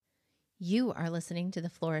You are listening to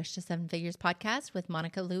the Flourish to Seven Figures podcast with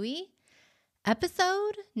Monica Louie,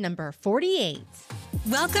 episode number 48.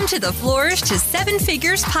 Welcome to the Flourish to Seven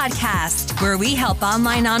Figures podcast, where we help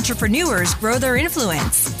online entrepreneurs grow their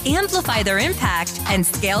influence, amplify their impact, and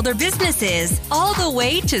scale their businesses all the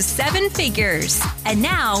way to seven figures. And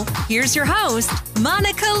now, here's your host,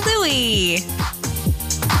 Monica Louie.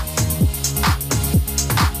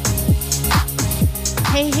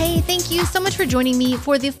 Hey, thank you so much for joining me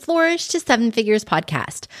for the Flourish to Seven Figures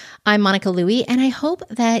podcast. I'm Monica Louie, and I hope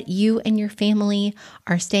that you and your family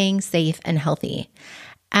are staying safe and healthy.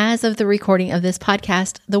 As of the recording of this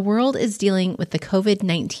podcast, the world is dealing with the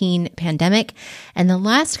COVID-19 pandemic, and the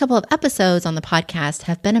last couple of episodes on the podcast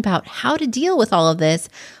have been about how to deal with all of this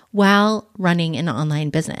while running an online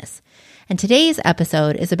business. And today's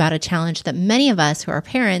episode is about a challenge that many of us who are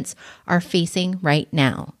parents are facing right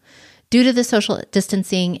now. Due to the social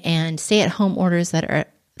distancing and stay-at-home orders that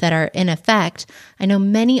are in effect, I know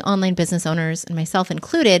many online business owners, and myself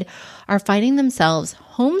included, are finding themselves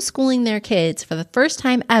homeschooling their kids for the first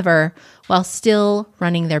time ever while still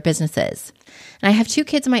running their businesses. And I have two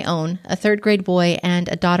kids of my own, a third grade boy and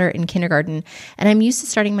a daughter in kindergarten, and I'm used to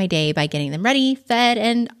starting my day by getting them ready, fed,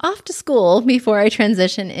 and off to school before I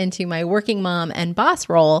transition into my working mom and boss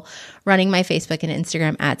role running my Facebook and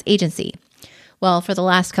Instagram ads agency. Well, for the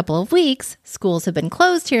last couple of weeks, schools have been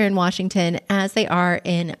closed here in Washington, as they are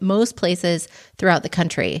in most places throughout the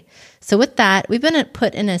country. So with that, we've been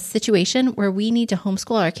put in a situation where we need to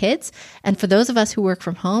homeschool our kids. And for those of us who work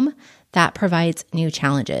from home, that provides new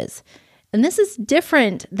challenges. And this is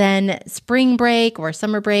different than spring break or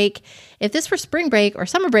summer break. If this were spring break or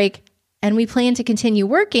summer break and we plan to continue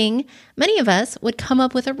working, many of us would come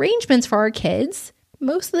up with arrangements for our kids,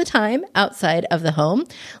 most of the time outside of the home,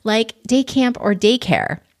 like day camp or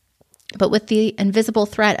daycare. But with the invisible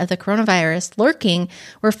threat of the coronavirus lurking,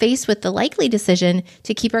 we're faced with the likely decision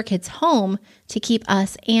to keep our kids home to keep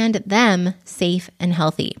us and them safe and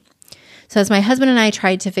healthy. So as my husband and I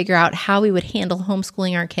tried to figure out how we would handle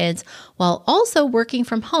homeschooling our kids while also working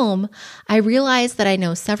from home, I realized that I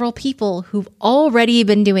know several people who've already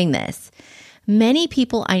been doing this. Many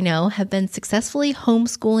people I know have been successfully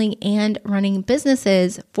homeschooling and running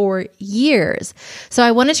businesses for years. So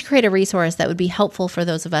I wanted to create a resource that would be helpful for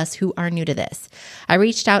those of us who are new to this. I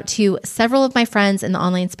reached out to several of my friends in the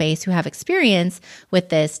online space who have experience with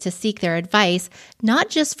this to seek their advice,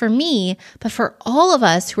 not just for me, but for all of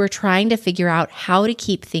us who are trying to figure out how to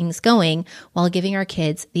keep things going while giving our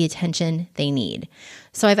kids the attention they need.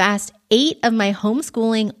 So I've asked 8 of my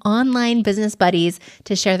homeschooling online business buddies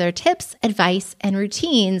to share their tips, advice, and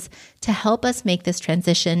routines to help us make this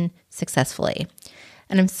transition successfully.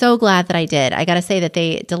 And I'm so glad that I did. I got to say that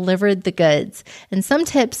they delivered the goods. And some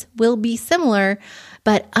tips will be similar,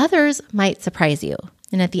 but others might surprise you.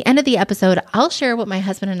 And at the end of the episode, I'll share what my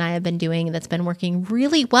husband and I have been doing that's been working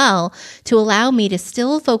really well to allow me to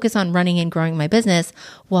still focus on running and growing my business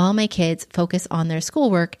while my kids focus on their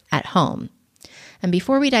schoolwork at home. And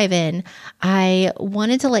before we dive in, I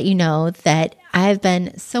wanted to let you know that I've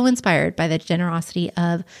been so inspired by the generosity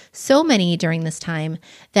of so many during this time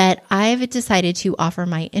that I've decided to offer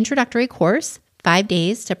my introductory course, 5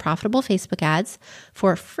 Days to Profitable Facebook Ads,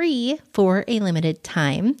 for free for a limited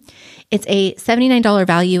time. It's a $79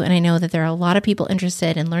 value, and I know that there are a lot of people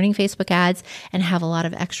interested in learning Facebook ads and have a lot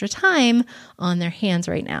of extra time on their hands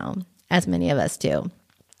right now, as many of us do.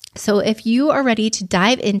 So if you are ready to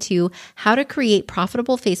dive into how to create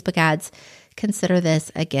profitable Facebook ads, consider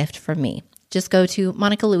this a gift from me. Just go to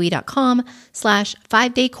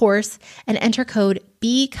monicalouie.com/5-day course and enter code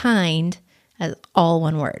BEKIND as all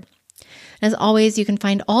one word. As always, you can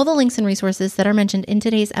find all the links and resources that are mentioned in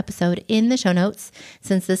today's episode in the show notes.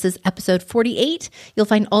 Since this is episode 48, you'll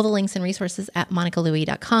find all the links and resources at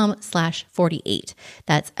monicalouie.com/48.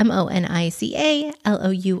 That's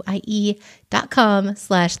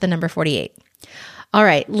MONICALOUIE.com/48. All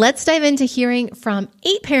right, let's dive into hearing from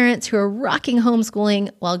 8 parents who are rocking homeschooling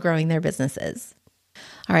while growing their businesses.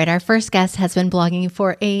 All right, our first guest has been blogging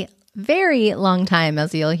for a very long time,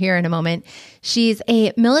 as you'll hear in a moment. She's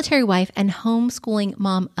a military wife and homeschooling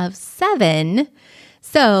mom of 7.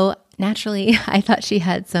 So naturally, I thought she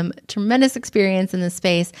had some tremendous experience in this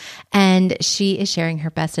space, and she is sharing her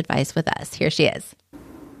best advice with us. Here she is.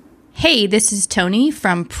 Hey, this is Tony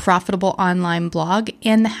from Profitable Online Blog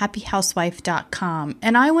and thehappyhousewife.com.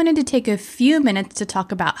 And I wanted to take a few minutes to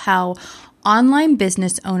talk about how online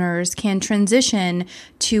business owners can transition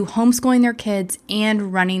to homeschooling their kids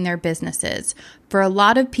and running their businesses. For a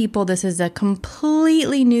lot of people, this is a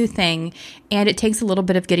completely new thing, and it takes a little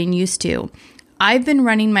bit of getting used to. I've been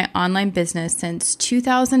running my online business since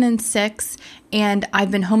 2006, and I've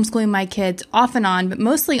been homeschooling my kids off and on, but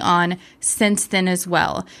mostly on since then as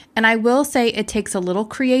well. And I will say it takes a little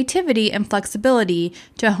creativity and flexibility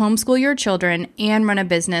to homeschool your children and run a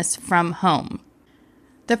business from home.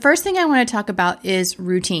 The first thing I want to talk about is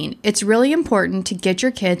routine. It's really important to get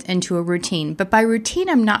your kids into a routine, but by routine,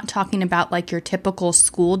 I'm not talking about like your typical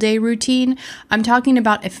school day routine. I'm talking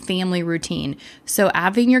about a family routine. So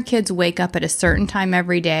having your kids wake up at a certain time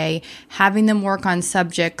every day, having them work on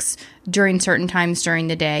subjects during certain times during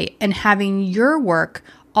the day, and having your work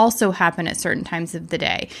also happen at certain times of the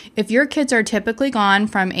day. If your kids are typically gone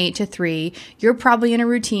from 8 to 3, you're probably in a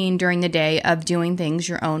routine during the day of doing things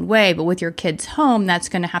your own way. But with your kids home, that's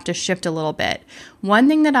going to have to shift a little bit. One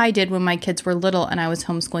thing that I did when my kids were little and I was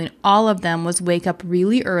homeschooling all of them was wake up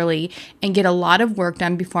really early and get a lot of work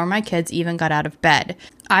done before my kids even got out of bed.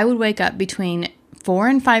 I would wake up between 4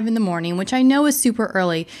 and 5 in the morning, which I know is super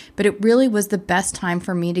early, but it really was the best time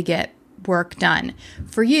for me to get work done.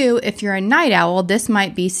 For you, if you're a night owl, this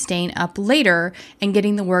might be staying up later and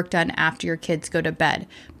getting the work done after your kids go to bed.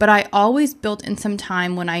 But I always built in some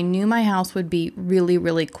time when I knew my house would be really,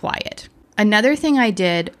 really quiet. Another thing I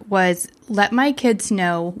did was let my kids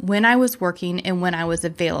know when I was working and when I was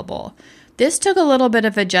available. This took a little bit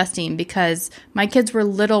of adjusting because my kids were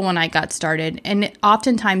little when I got started, and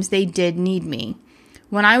oftentimes they did need me.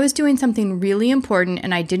 When I was doing something really important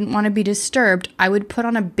and I didn't want to be disturbed, I would put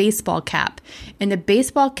on a baseball cap. And the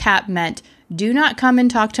baseball cap meant, do not come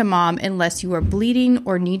and talk to mom unless you are bleeding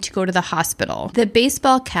or need to go to the hospital. The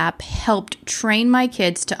baseball cap helped train my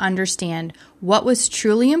kids to understand what was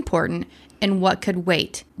truly important and what could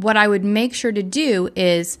wait. What I would make sure to do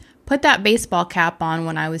is put that baseball cap on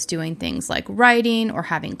when I was doing things like writing or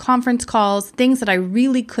having conference calls, things that I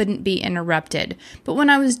really couldn't be interrupted. But when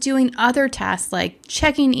I was doing other tasks like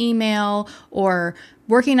checking email or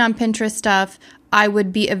working on Pinterest stuff, I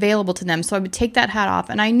would be available to them. So I would take that hat off,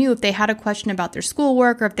 and I knew if they had a question about their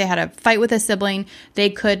schoolwork or if they had a fight with a sibling, they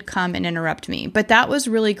could come and interrupt me. But that was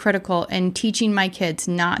really critical in teaching my kids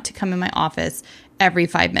not to come in my office every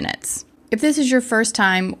 5 minutes. If this is your first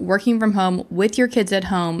time working from home with your kids at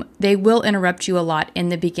home, they will interrupt you a lot in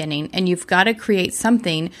the beginning, and you've got to create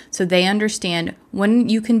something so they understand when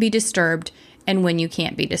you can be disturbed and when you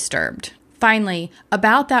can't be disturbed. Finally,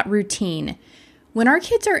 about that routine. When our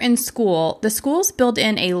kids are in school, the schools build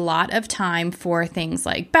in a lot of time for things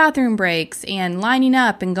like bathroom breaks and lining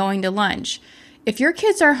up and going to lunch. If your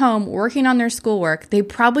kids are home working on their schoolwork, they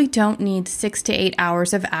probably don't need 6 to 8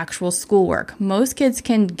 hours of actual schoolwork. Most kids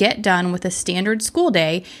can get done with a standard school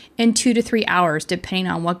day in 2 to 3 hours, depending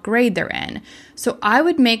on what grade they're in. So I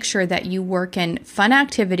would make sure that you work in fun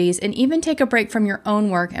activities and even take a break from your own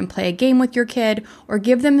work and play a game with your kid or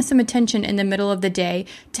give them some attention in the middle of the day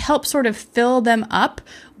to help sort of fill them up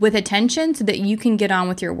with attention so that you can get on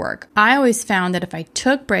with your work. I always found that if I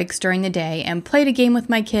took breaks during the day and played a game with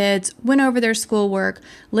my kids, went over their schoolwork,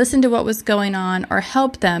 listened to what was going on, or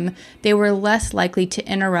helped them, they were less likely to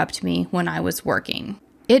interrupt me when I was working.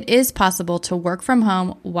 It is possible to work from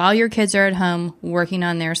home while your kids are at home working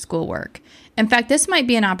on their schoolwork. In fact, this might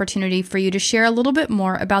be an opportunity for you to share a little bit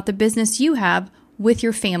more about the business you have with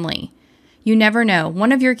your family. You never know.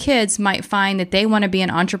 One of your kids might find that they want to be an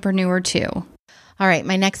entrepreneur too. All right,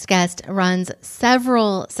 my next guest runs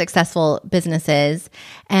several successful businesses,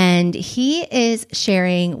 and he is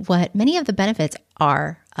sharing what many of the benefits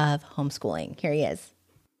are of homeschooling. Here he is.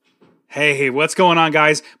 Hey, what's going on,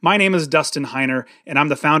 guys? My name is Dustin Heiner, and I'm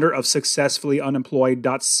the founder of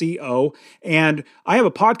successfullyunemployed.co. And I have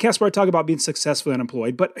a podcast where I talk about being successfully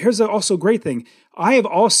unemployed. But here's also a great thing. I have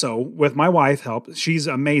also, with my wife help, she's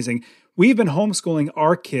amazing, we've been homeschooling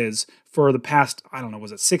our kids for the past,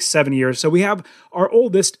 6, 7 years. So we have, our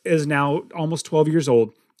oldest is now almost 12 years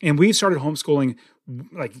old, and we started homeschooling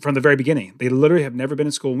like from the very beginning. They literally have never been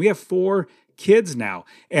in school. And we have 4 kids now.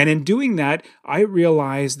 And in doing that, I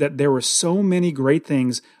realized that there were so many great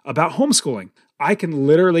things about homeschooling. I can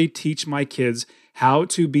literally teach my kids how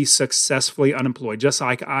to be successfully unemployed, just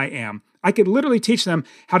like I am. I could literally teach them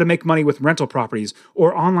how to make money with rental properties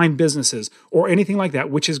or online businesses or anything like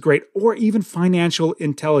that, which is great, or even financial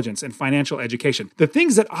intelligence and financial education. The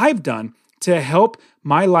things that I've done to help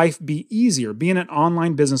my life be easier, being an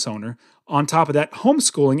online business owner, on top of that,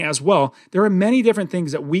 homeschooling as well. There are many different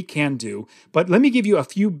things that we can do, but let me give you a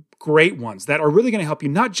few great ones that are really going to help you,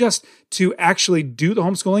 not just to actually do the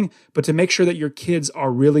homeschooling, but to make sure that your kids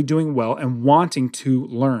are really doing well and wanting to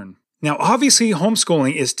learn. Now, obviously,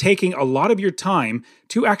 homeschooling is taking a lot of your time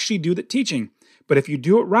to actually do the teaching. But if you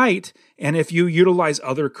do it right, and if you utilize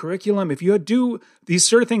other curriculum, if you do these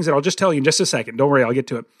sort of things that I'll just tell you in just a second, don't worry, I'll get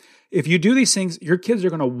to it. If you do these things, your kids are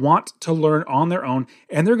going to want to learn on their own,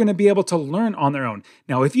 and they're going to be able to learn on their own.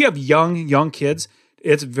 Now, if you have young kids,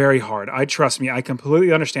 it's very hard. Trust me, I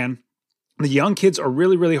completely understand. The young kids are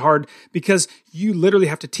really, really hard because you literally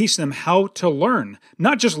have to teach them how to learn,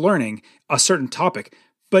 not just learning a certain topic,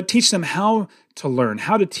 but teach them how to learn,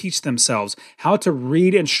 how to teach themselves, how to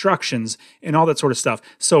read instructions and all that sort of stuff.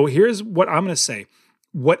 So here's what I'm going to say.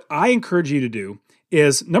 What I encourage you to do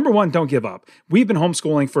is, number one, don't give up. We've been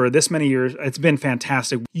homeschooling for this many years. It's been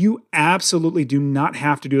fantastic. You absolutely do not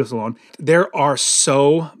have to do this alone. There are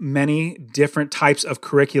so many different types of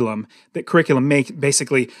curriculum that curriculum make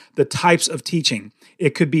basically the types of teaching.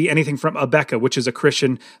 It could be anything from Abeka, which is a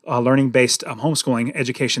Christian learning-based homeschooling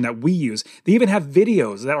education that we use. They even have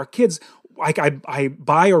videos that our kids, like I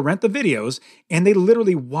buy or rent the videos, and they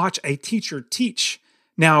literally watch a teacher teach.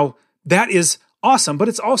 Now, that is awesome, but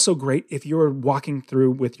it's also great if you're walking through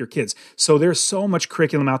with your kids. So there's so much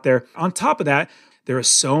curriculum out there. On top of that, there are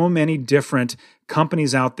so many different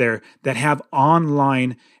companies out there that have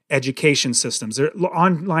online education systems. There are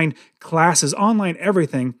online classes, online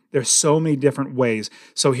everything. There's so many different ways.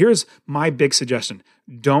 So here's my big suggestion.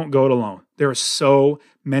 Don't go it alone. There are so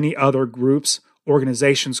many other groups,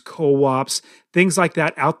 organizations, co-ops, things like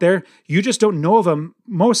that out there. You just don't know of them.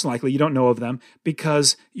 Most likely you don't know of them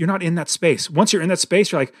because you're not in that space. Once you're in that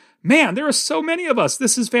space, you're like, man, there are so many of us.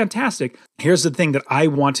 This is fantastic. Here's the thing that I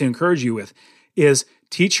want to encourage you with is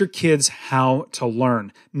teach your kids how to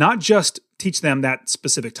learn. Not just teach them that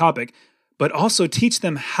specific topic, but also teach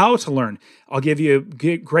them how to learn. I'll give you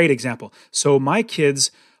a great example. So my kids,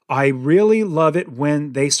 I really love it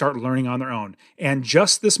when they start learning on their own. And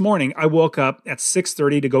just this morning, I woke up at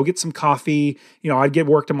 6:30 to go get some coffee. I'd get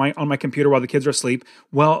work on my computer while the kids are asleep.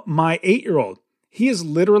 Well, my 8-year-old, he is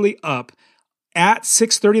literally up at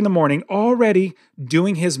 6:30 in the morning already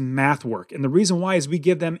doing his math work. And the reason why is we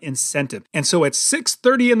give them incentive. And so at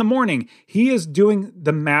 6:30 in the morning, he is doing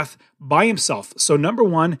the math by himself. So number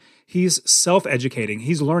one, he's self-educating.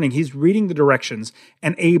 He's learning. He's reading the directions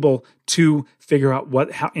and able to figure out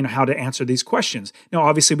how to answer these questions. Now,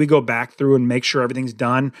 obviously, we go back through and make sure everything's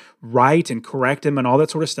done right and correct him and all that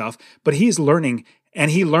sort of stuff. But he's learning,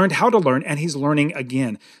 and he learned how to learn, and he's learning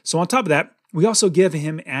again. So on top of that, we also give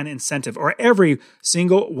him an incentive, or every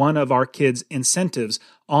single one of our kids incentives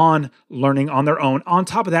on learning on their own. On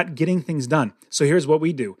top of that, getting things done. So here's what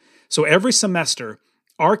we do. So every semester,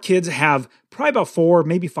 our kids have probably about 4,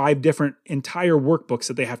 maybe 5 different entire workbooks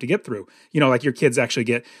that they have to get through, like your kids actually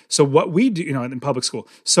get. So what we do, in public school.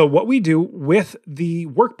 So what we do with the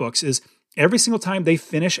workbooks is every single time they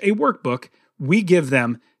finish a workbook, we give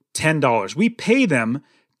them $10. We pay them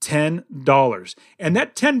 $10. And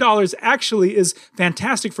that $10 actually is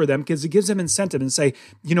fantastic for them because it gives them incentive and say,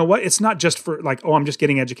 you know what? It's not just for like, oh, I'm just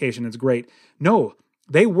getting education. It's great. No,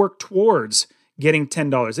 they work towards getting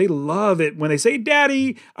 $10. They love it when they say,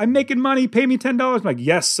 Daddy, I'm making money. Pay me $10. I'm like,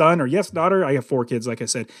 yes, son, or yes, daughter. I have 4 kids, like I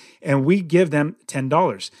said, and we give them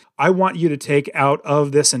 $10. I want you to take out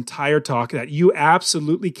of this entire talk that you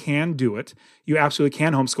absolutely can do it. You absolutely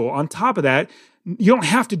can homeschool. On top of that, you don't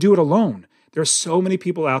have to do it alone. There's so many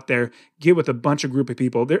people out there. Get with a bunch of group of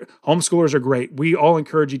people. Homeschoolers are great. We all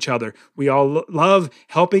encourage each other. We all love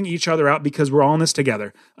helping each other out because we're all in this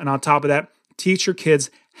together. And on top of that, teach your kids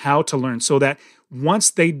how to learn so that once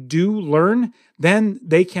they do learn, then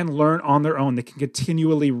they can learn on their own. They can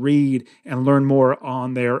continually read and learn more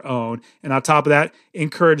on their own. And on top of that,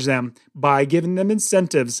 encourage them by giving them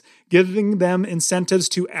incentives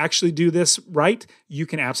to actually do this right. You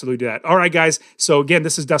can absolutely do that. All right, guys. So again,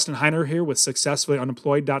 this is Dustin Heiner here with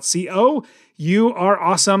successfullyunemployed.co. You are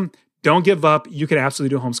awesome. Don't give up. You can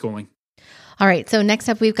absolutely do homeschooling. All right, so next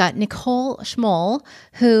up, we've got Nicole Schmoll,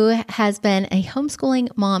 who has been a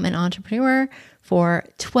homeschooling mom and entrepreneur for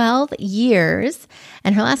 12 years.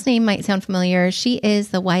 And her last name might sound familiar. She is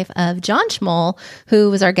the wife of John Schmoll,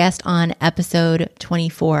 who was our guest on episode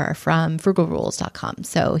 24 from frugalrules.com.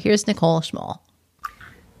 So here's Nicole Schmoll.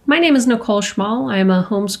 My name is Nicole Schmoll. I am a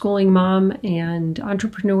homeschooling mom and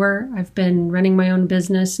entrepreneur. I've been running my own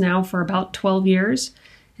business now for about 12 years.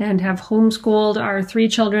 And have homeschooled our 3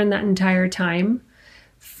 children that entire time.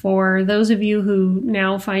 For those of you who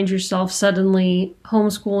now find yourself suddenly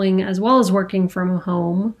homeschooling as well as working from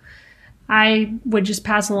home, I would just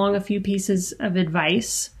pass along a few pieces of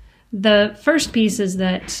advice. The first piece is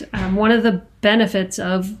that one of the benefits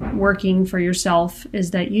of working for yourself is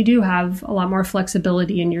that you do have a lot more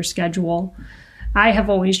flexibility in your schedule. I have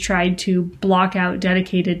always tried to block out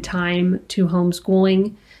dedicated time to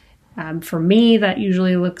homeschooling. For me, that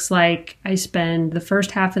usually looks like I spend the first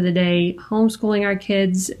half of the day homeschooling our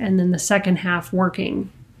kids and then the second half working.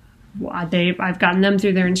 I've gotten them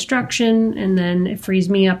through their instruction, and then it frees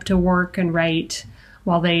me up to work and write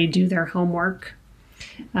while they do their homework.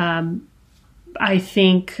 I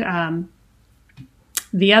think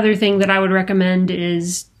the other thing that I would recommend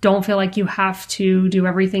is don't feel like you have to do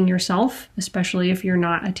everything yourself, especially if you're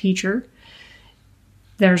not a teacher.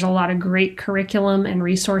 There's a lot of great curriculum and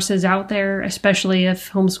resources out there, especially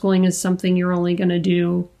if homeschooling is something you're only going to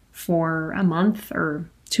do for a month or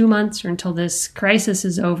 2 months or until this crisis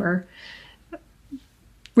is over.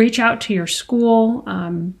 Reach out to your school.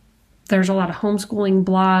 There's a lot of homeschooling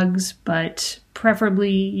blogs, but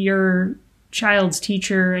preferably your child's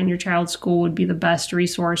teacher and your child's school would be the best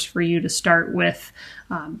resource for you to start with.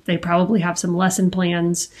 They probably have some lesson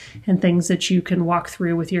plans and things that you can walk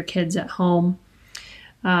through with your kids at home.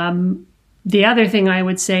 The other thing I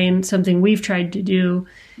would say, and something we've tried to do,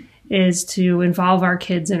 is to involve our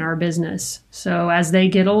kids in our business. So as they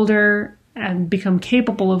get older and become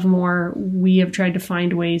capable of more, we have tried to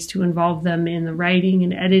find ways to involve them in the writing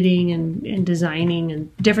and editing and designing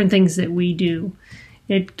and different things that we do.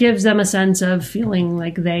 It gives them a sense of feeling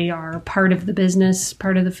like they are part of the business,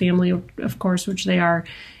 part of the family, of course, which they are,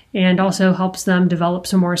 and also helps them develop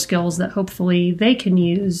some more skills that hopefully they can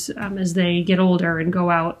use as they get older and go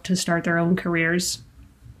out to start their own careers.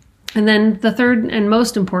 And then the third and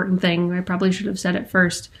most important thing, I probably should have said it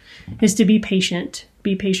first, is to be patient.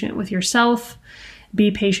 Be patient with yourself.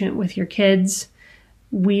 Be patient with your kids.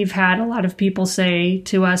 We've had a lot of people say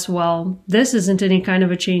to us, well, this isn't any kind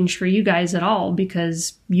of a change for you guys at all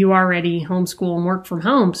because you already homeschool and work from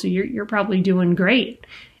home, so you're probably doing great.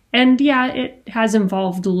 And yeah, it has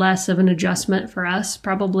involved less of an adjustment for us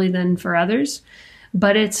probably than for others,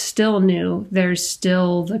 but it's still new. There's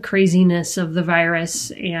still the craziness of the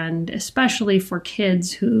virus, and especially for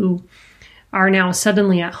kids who are now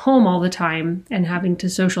suddenly at home all the time and having to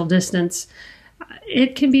social distance,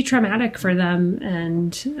 it can be traumatic for them.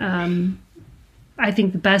 And I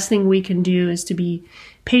think the best thing we can do is to be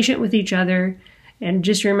patient with each other. And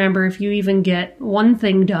just remember, if you even get one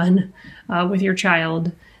thing done with your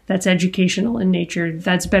child that's educational in nature,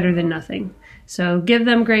 that's better than nothing. So give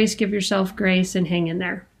them grace, give yourself grace, and hang in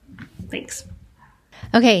there. Thanks.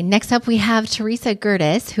 Okay, next up we have Teresa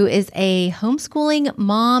Gertis, who is a homeschooling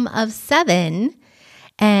mom of 7,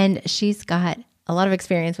 and she's got a lot of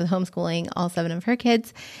experience with homeschooling all 7 of her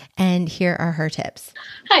kids, and here are her tips.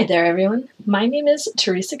 Hi there, everyone. My name is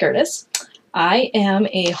Teresa Gertis. I am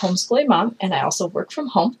a homeschooling mom, and I also work from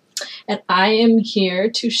home, and I am here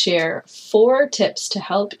to share 4 tips to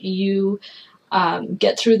help you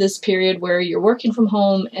get through this period where you're working from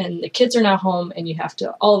home and the kids are now home and you have to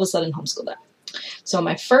all of a sudden homeschool them. So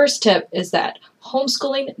my first tip is that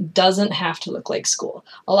homeschooling doesn't have to look like school.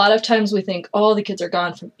 A lot of times we think, oh, the kids are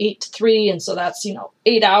gone from 8 to 3, and so that's,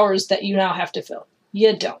 8 hours that you now have to fill.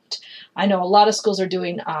 You don't. I know a lot of schools are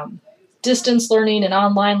doing distance learning and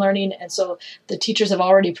online learning, and so the teachers have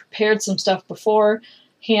already prepared some stuff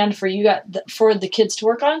beforehand for for the kids to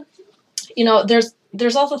work on.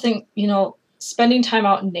 There's also thing, spending time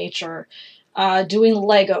out in nature, doing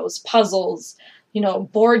Legos, puzzles,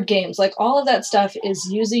 board games, like all of that stuff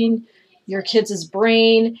is using your kids'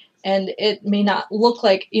 brain, and it may not look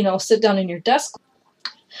like, sit down in your desk,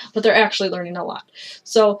 but they're actually learning a lot.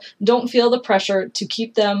 So don't feel the pressure to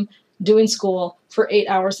keep them doing school for 8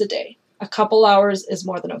 hours a day. A couple hours is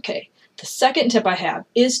more than okay. The second tip I have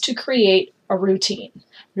is to create a routine.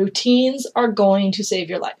 Routines are going to save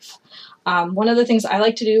your life. One of the things I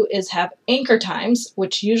like to do is have anchor times,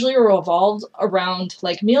 which usually revolve around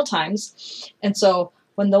like meal times. And so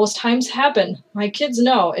when those times happen, my kids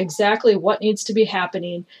know exactly what needs to be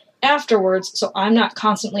happening afterwards, so I'm not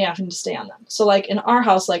constantly having to stay on them. So like in our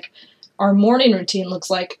house, like our morning routine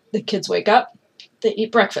looks like the kids wake up, they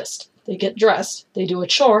eat breakfast, they get dressed, they do a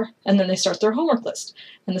chore, and then they start their homework list.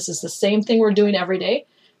 And this is the same thing we're doing every day.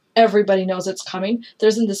 Everybody knows it's coming. There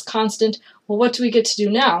isn't this constant, well, what do we get to do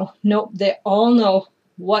now? Nope, they all know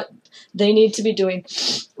what they need to be doing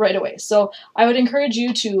right away. So I would encourage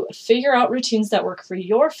you to figure out routines that work for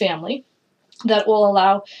your family that will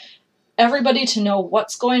allow everybody to know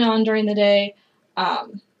what's going on during the day,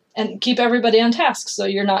 and keep everybody on task so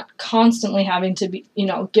you're not constantly having to be,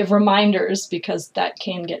 give reminders, because that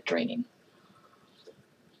can get draining.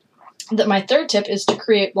 My third tip is to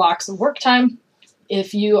create blocks of work time.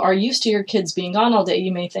 If you are used to your kids being on all day,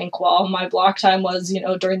 you may think, well, my block time was,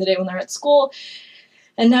 during the day when they're at school.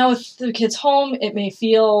 And now with the kids home, it may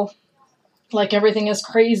feel like everything is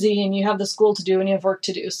crazy and you have the school to do and you have work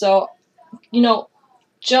to do. So,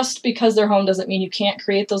 just because they're home doesn't mean you can't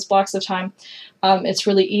create those blocks of time. It's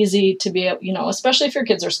really easy to be able, especially if your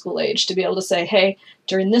kids are school age, to be able to say, hey,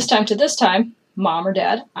 during this time to this time, mom or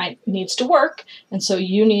dad needs to work. And so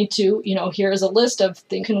you need to, here is a list of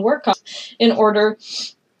things you can work on in order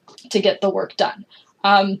to get the work done.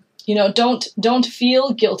 Don't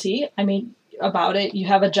feel guilty. About it. You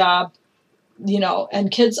have a job,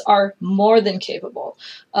 and kids are more than capable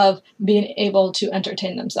of being able to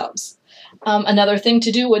entertain themselves. Another thing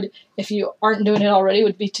to do if you aren't doing it already,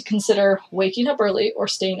 would be to consider waking up early or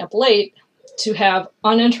staying up late to have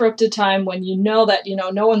uninterrupted time when that,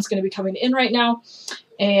 no one's going to be coming in right now.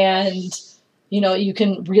 And, you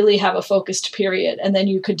can really have a focused period. And then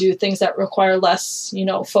you could do things that require less,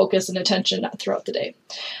 focus and attention throughout the day.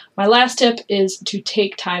 My last tip is to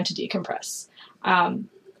take time to decompress.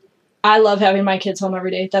 I love having my kids home every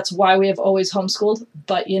day. That's why we have always homeschooled.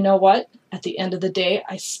 But you know what? At the end of the day,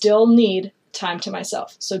 I still need time to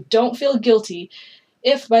myself. So don't feel guilty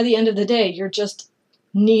if by the end of the day, you're just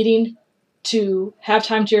needing to have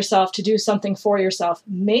time to yourself, to do something for yourself.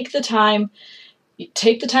 Make the time,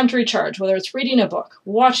 take the time to recharge, whether it's reading a book,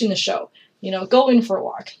 watching the show, going for a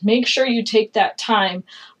walk. Make sure you take that time.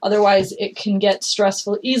 Otherwise, it can get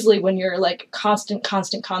stressful easily when you're like constant,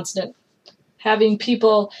 having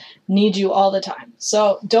people need you all the time.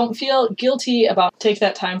 So don't feel guilty about take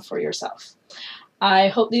that time for yourself. I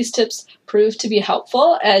hope these tips prove to be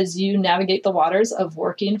helpful as you navigate the waters of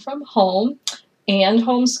working from home and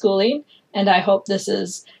homeschooling. And I hope this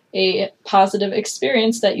is a positive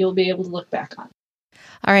experience that you'll be able to look back on.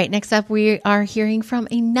 All right, next up, we are hearing from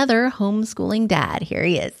another homeschooling dad. Here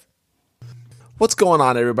he is. What's going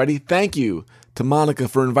on, everybody? Thank you to Monica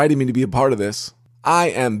for inviting me to be a part of this. I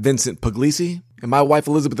am Vincent Puglisi, and my wife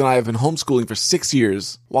Elizabeth and I have been homeschooling for 6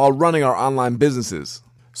 years while running our online businesses.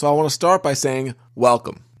 So I want to start by saying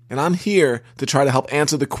welcome. And I'm here to try to help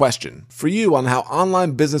answer the question for you on how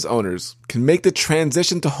online business owners can make the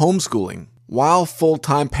transition to homeschooling while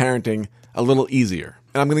full-time parenting a little easier.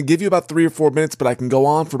 And I'm going to give you about 3 or 4 minutes, but I can go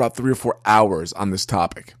on for about 3 or 4 hours on this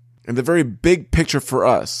topic. And the very big picture for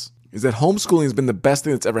us is that homeschooling has been the best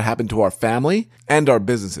thing that's ever happened to our family and our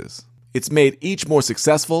businesses. It's made each more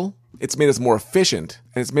successful, it's made us more efficient,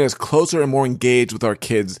 and it's made us closer and more engaged with our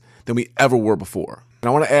kids than we ever were before. And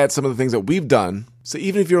I want to add some of the things that we've done. So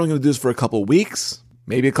even if you're only going to do this for a couple of weeks,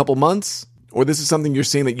 maybe a couple months, or this is something you're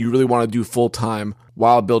seeing that you really want to do full time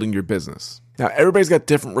while building your business. Now, everybody's got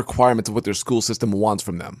different requirements of what their school system wants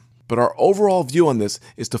from them. But our overall view on this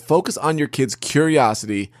is to focus on your kids'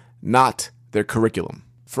 curiosity, not their curriculum.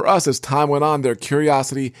 For us, as time went on, their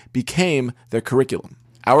curiosity became their curriculum.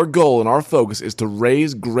 Our goal and our focus is to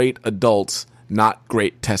raise great adults, not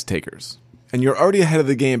great test takers. And you're already ahead of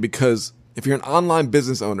the game because if you're an online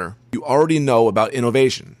business owner, you already know about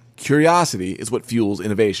innovation. Curiosity is what fuels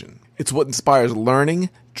innovation. It's what inspires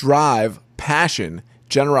learning, drive, passion,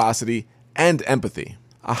 generosity, and empathy.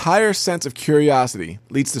 A higher sense of curiosity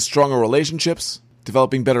leads to stronger relationships,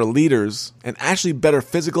 developing better leaders, and actually better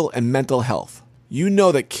physical and mental health. You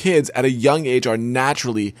know that kids at a young age are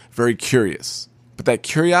naturally very curious. But that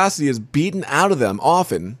curiosity is beaten out of them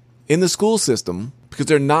often in the school system because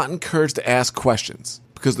they're not encouraged to ask questions,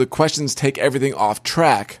 because the questions take everything off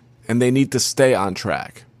track and they need to stay on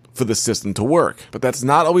track for the system to work. But that's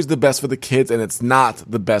not always the best for the kids, and it's not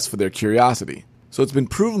the best for their curiosity. So it's been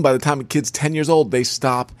proven by the time a kid's 10 years old, they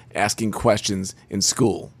stop asking questions in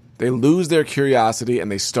school. They lose their curiosity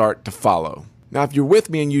and they start to follow. Now, if you're with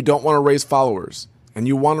me and you don't want to raise followers, and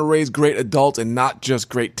you want to raise great adults and not just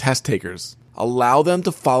great test takers, allow them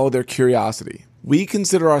to follow their curiosity. We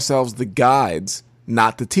consider ourselves the guides,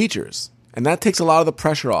 not the teachers. And that takes a lot of the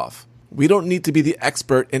pressure off. We don't need to be the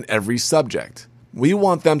expert in every subject. We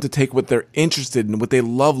want them to take what they're interested in, what they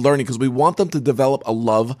love learning, because we want them to develop a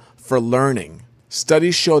love for learning.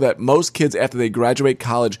 Studies show that most kids after they graduate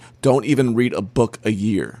college don't even read a book a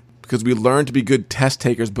year because we learned to be good test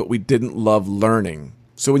takers, but we didn't love learning.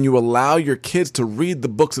 So when you allow your kids to read the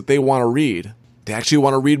books that they want to read, they actually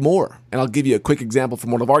want to read more. And I'll give you a quick example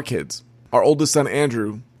from one of our kids. Our oldest son,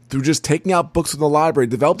 Andrew, through just taking out books from the library,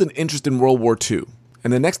 developed an interest in World War II.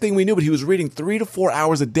 And the next thing we knew, he was reading 3 to 4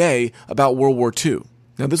 hours a day about World War II.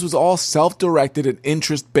 Now, this was all self-directed and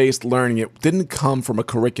interest-based learning. It didn't come from a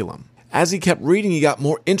curriculum. As he kept reading, he got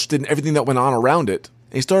more interested in everything that went on around it.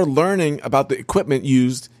 And he started learning about the equipment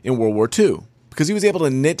used in World War II. Because he was able to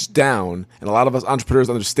niche down, and a lot of us entrepreneurs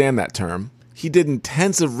understand that term, he did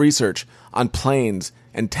intensive research on planes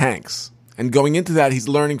and tanks. And going into that, he's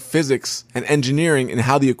learning physics and engineering and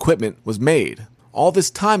how the equipment was made. All this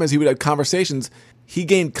time, as he would have conversations, he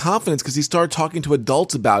gained confidence because he started talking to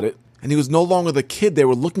adults about it. And he was no longer the kid. They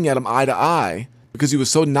were looking at him eye to eye because he was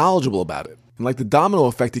so knowledgeable about it. And like the domino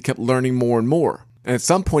effect, he kept learning more and more. And at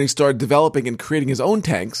some point, he started developing and creating his own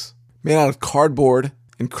tanks made out of cardboard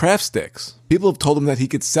and craft sticks. People have told him that he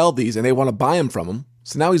could sell these and they want to buy them from him.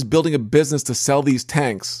 So now he's building a business to sell these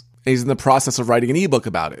tanks, and he's in the process of writing an ebook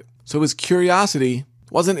about it. So his curiosity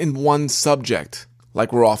wasn't in one subject,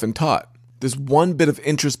 like we're often taught. This one bit of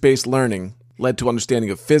interest-based learning led to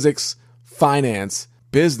understanding of physics, finance,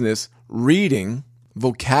 business, reading,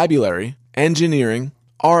 vocabulary, engineering,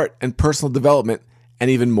 art, and personal development,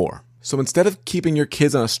 and even more. So instead of keeping your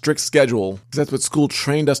kids on a strict schedule, because that's what school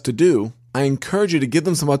trained us to do, I encourage you to give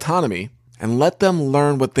them some autonomy and let them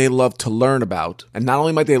learn what they love to learn about. And not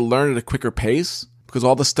only might they learn at a quicker pace, because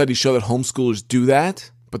all the studies show that homeschoolers do that,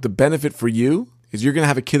 but the benefit for you is you're going to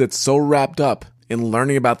have a kid that's so wrapped up in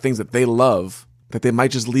learning about things that they love that they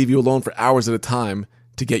might just leave you alone for hours at a time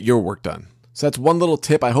to get your work done. So that's one little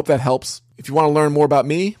tip. I hope that helps. If you want to learn more about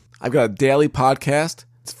me, I've got a daily podcast.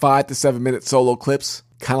 It's 5 to 7 minute solo clips,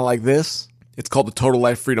 kind of like this. It's called the Total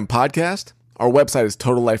Life Freedom Podcast. Our website is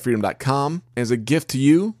totallifefreedom.com. And as a gift to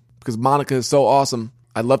you, because Monica is so awesome,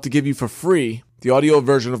 I'd love to give you for free the audio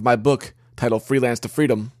version of my book titled Freelance to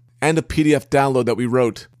Freedom and a PDF download that we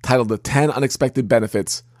wrote titled The 10 Unexpected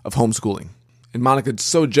Benefits of Homeschooling. And Monica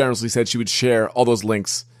so generously said she would share all those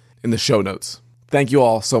links in the show notes. Thank you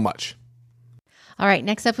all so much. All right,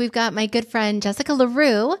 next up, we've got my good friend Jessica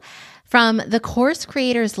LaRue from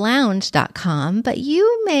thecoursecreatorslounge.com, but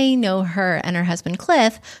you may know her and her husband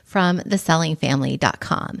Cliff from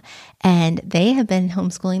thesellingfamily.com. And they have been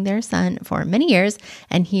homeschooling their son for many years.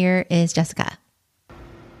 And here is Jessica.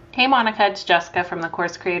 Hey Monica, it's Jessica from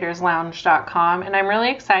thecoursecreatorslounge.com, and I'm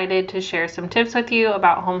really excited to share some tips with you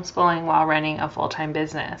about homeschooling while running a full-time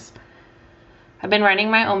business. I've been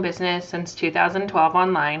running my own business since 2012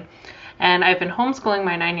 online, and I've been homeschooling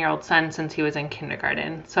my 9-year-old son since he was in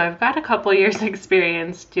kindergarten, so I've got a couple years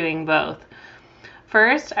experience doing both.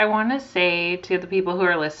 First, I want to say to the people who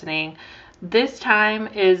are listening, this time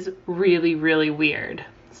is really, really weird.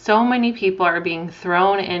 So many people are being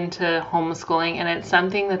thrown into homeschooling, and it's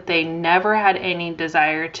something that they never had any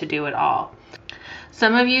desire to do at all.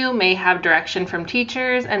 Some of you may have direction from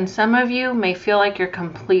teachers, and some of you may feel like you're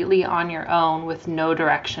completely on your own with no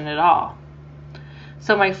direction at all.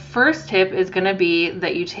 So my first tip is going to be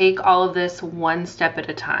that you take all of this one step at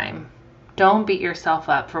a time. Don't beat yourself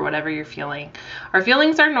up for whatever you're feeling. Our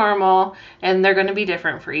feelings are normal, and they're going to be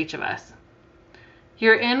different for each of us.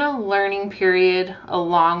 You're in a learning period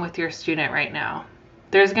along with your student right now.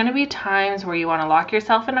 There's going to be times where you want to lock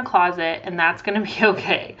yourself in a closet, and that's going to be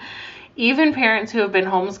okay. Even parents who have been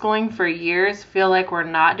homeschooling for years feel like we're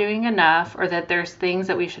not doing enough or that there's things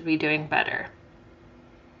that we should be doing better.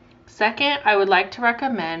 Second, I would like to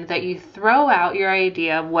recommend that you throw out your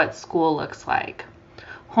idea of what school looks like.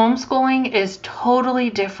 Homeschooling is totally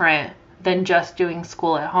different than just doing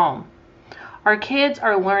school at home. Our kids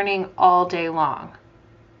are learning all day long.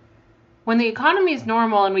 When the economy is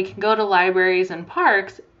normal and we can go to libraries and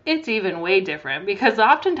parks, it's even way different because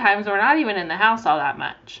oftentimes we're not even in the house all that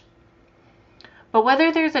much. But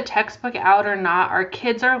whether there's a textbook out or not, our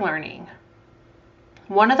kids are learning.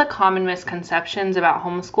 One of the common misconceptions about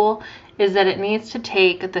homeschool is that it needs to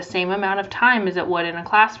take the same amount of time as it would in a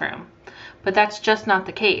classroom, but that's just not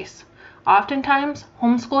the case. Oftentimes,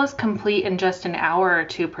 homeschool is complete in just an hour or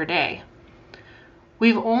two per day.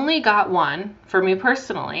 We've only got one, for me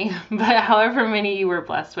personally, but however many you were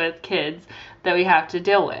blessed with kids that we have to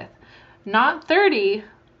deal with. Not 30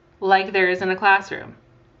 like there is in a classroom.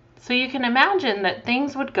 So you can imagine that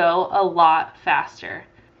things would go a lot faster.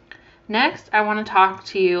 Next, I want to talk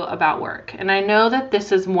to you about work, and I know that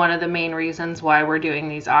this is one of the main reasons why we're doing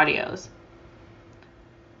these audios.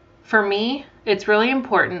 For me, it's really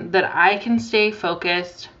important that I can stay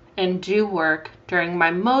focused and do work during my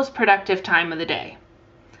most productive time of the day.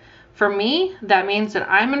 For me, that means that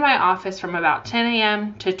I'm in my office from about 10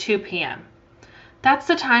 a.m. to 2 p.m. That's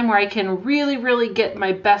the time where I can really get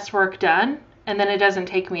my best work done, and then it doesn't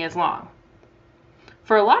take me as long.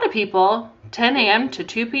 For a lot of people, 10 a.m. to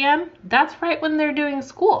 2 p.m., that's right when they're doing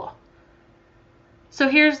school. So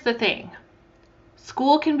here's the thing.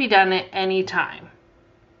 School can be done at any time.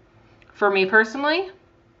 For me personally,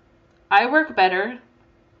 I work better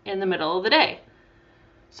in the middle of the day.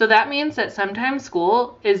 So that means that sometimes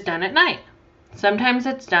school is done at night. Sometimes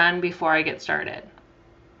it's done before I get started.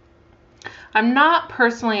 I'm not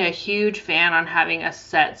personally a huge fan on having a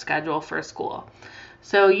set schedule for school.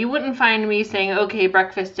 So you wouldn't find me saying, okay,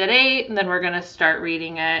 breakfast at 8, and then we're going to start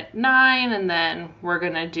reading at 9, and then we're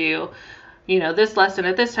going to do, this lesson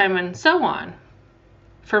at this time, and so on.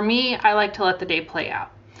 For me, I like to let the day play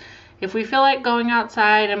out. If we feel like going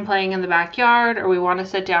outside and playing in the backyard, or we want to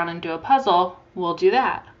sit down and do a puzzle, we'll do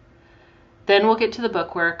that. Then we'll get to the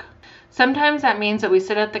book work. Sometimes that means that we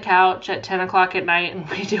sit at the couch at 10 o'clock at night and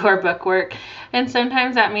we do our book work. And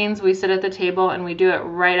sometimes that means we sit at the table and we do it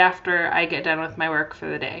right after I get done with my work for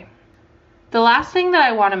the day. The last thing that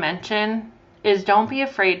I want to mention is don't be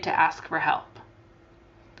afraid to ask for help.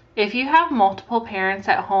 If you have multiple parents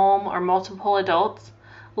at home or multiple adults,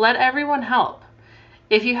 let everyone help.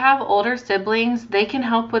 If you have older siblings, they can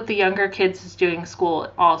help with the younger kids doing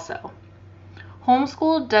school also.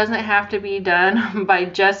 Homeschool doesn't have to be done by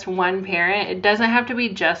just one parent. It doesn't have to be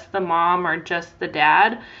just the mom or just the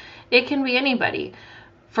dad. It can be anybody.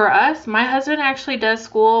 For us, my husband actually does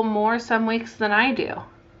school more some weeks than I do.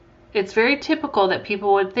 It's very typical that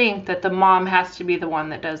people would think that the mom has to be the one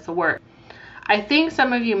that does the work. I think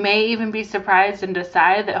some of you may even be surprised and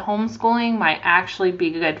decide that homeschooling might actually be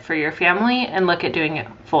good for your family and look at doing it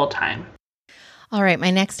full time. All right, my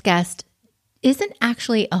next guest isn't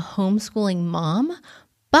actually a homeschooling mom,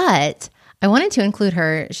 but I wanted to include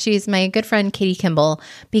her. She's my good friend, Katie Kimball,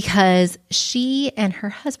 because she and her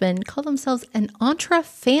husband call themselves an Entre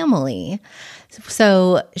family.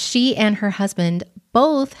 So she and her husband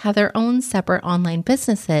both have their own separate online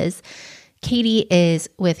businesses. Katie is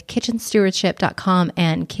with kitchenstewardship.com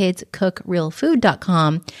and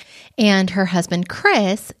kidscookrealfood.com, and her husband,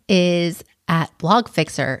 Chris, is at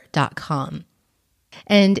blogfixer.com.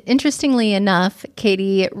 And interestingly enough,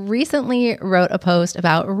 Katie recently wrote a post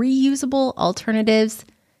about reusable alternatives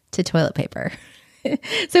to toilet paper.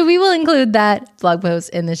 So we will include that blog post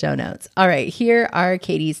in the show notes. All right, here are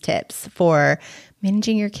Katie's tips for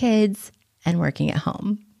managing your kids and working at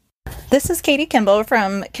home. This is Katie Kimball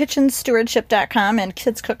from kitchenstewardship.com and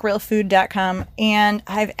kidscookrealfood.com, and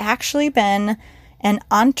I've actually been an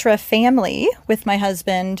Entre family with my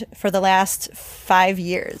husband for the last 5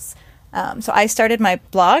 years. So I started my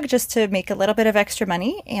blog just to make a little bit of extra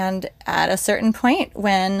money, and at a certain point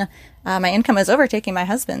when my income was overtaking my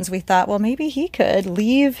husband's, we thought, well, maybe he could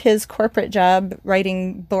leave his corporate job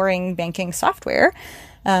writing boring banking software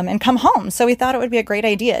and come home. So we thought it would be a great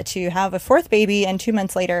idea to have a fourth baby and 2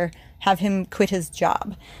 months later have him quit his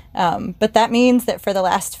job. But that means that for the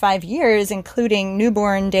last 5 years, including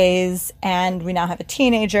newborn days, and we now have a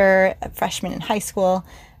teenager, a freshman in high school,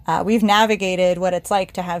 we've navigated what it's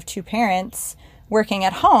like to have two parents working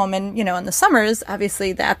at home. And, you know, in the summers,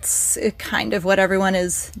 obviously that's kind of what everyone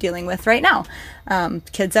is dealing with right now.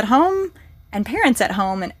 Kids at home and parents at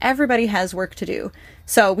home, and everybody has work to do.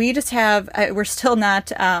 So we just have, we're still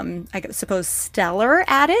not, I suppose, stellar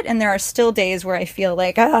at it. And there are still days where I feel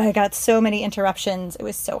like, I got so many interruptions. It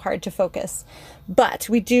was so hard to focus. But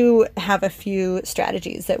we do have a few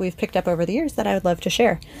strategies that we've picked up over the years that I would love to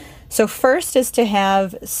share. So first is to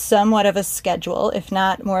have somewhat of a schedule, if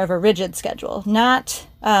not more of a rigid schedule, not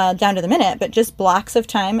down to the minute, but just blocks of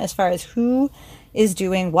time as far as who is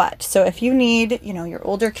doing what. So if you need, you know, your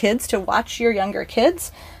older kids to watch your younger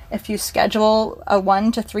kids, if you schedule a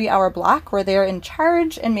 1 to 3 hour block where they're in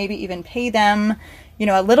charge and maybe even pay them, you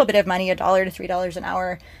know, a little bit of money, $1 to $3 an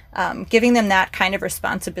hour, giving them that kind of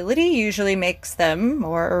responsibility usually makes them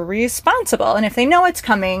more responsible. And if they know it's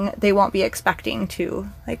coming, they won't be expecting to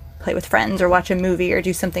like play with friends or watch a movie or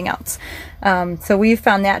do something else. So we've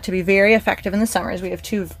found that to be very effective in the summers. We have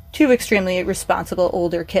two extremely responsible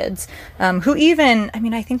older kids who even, I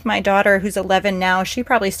mean, I think my daughter who's 11 now, she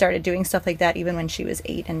probably started doing stuff like that even when she was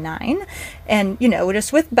 8 and 9. And, you know,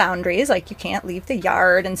 just with boundaries, like you can't leave the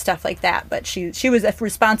yard and stuff like that. But she was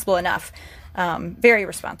responsible enough, very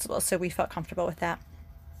responsible. So we felt comfortable with that.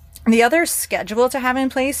 And the other schedule to have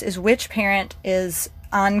in place is which parent is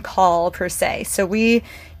on call per se. So we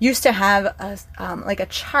used to have a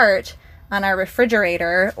chart on our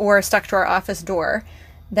refrigerator or stuck to our office door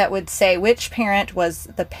that would say which parent was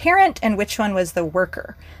the parent and which one was the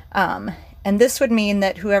worker. And this would mean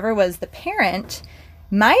that whoever was the parent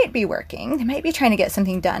might be working, they might be trying to get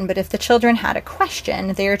something done, but if the children had a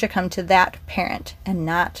question, they're to come to that parent and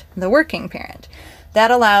not the working parent. That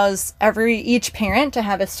allows each parent to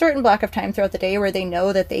have a certain block of time throughout the day where they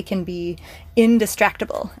know that they can be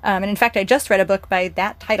indistractable. And in fact, I just read a book by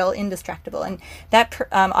that title, Indistractable, and that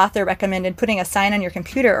author recommended putting a sign on your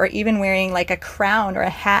computer or even wearing like a crown or a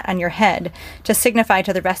hat on your head to signify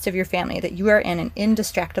to the rest of your family that you are in an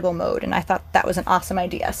indistractable mode. And I thought that was an awesome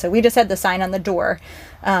idea. So we just had the sign on the door,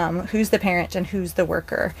 who's the parent and who's the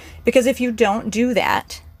worker. Because if you don't do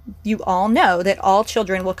that, you all know that all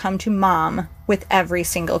children will come to mom with every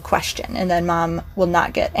single question, and then mom will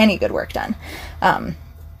not get any good work done.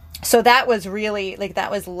 So that was really, that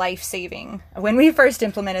was life-saving when we first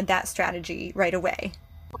implemented that strategy right away.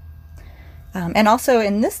 And also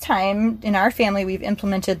in this time in our family, we've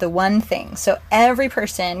implemented the one thing. So every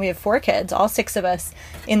person, we have 4 kids, all 6 of us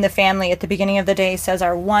in the family at the beginning of the day says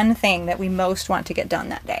our one thing that we most want to get done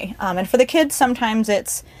that day. And for the kids, sometimes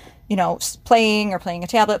it's, playing a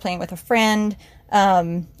tablet, playing with a friend,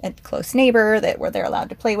 a close neighbor where they're allowed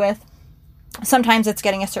to play with. Sometimes it's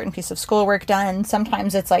getting a certain piece of schoolwork done.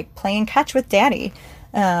 Sometimes it's like playing catch with daddy,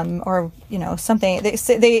 or something.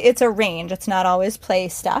 It's a range. It's not always play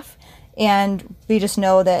stuff, and we just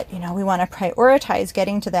know that we want to prioritize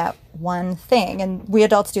getting to that one thing. And we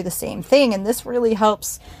adults do the same thing, and this really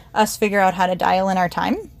helps us figure out how to dial in our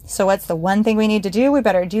time. So what's the one thing we need to do? We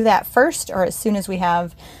better do that first, or as soon as we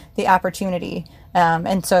have the opportunity.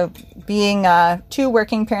 And so being 2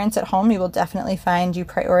 working parents at home, you will definitely find you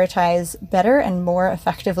prioritize better and more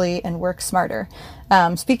effectively and work smarter.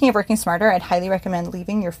 Speaking of working smarter, I'd highly recommend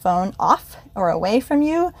leaving your phone off or away from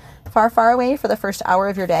you, far, far away for the first hour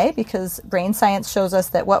of your day, because brain science shows us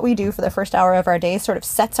that what we do for the first hour of our day sort of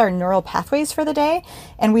sets our neural pathways for the day.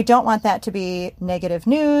 And we don't want that to be negative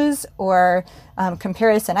news or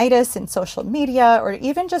comparisonitis in social media, or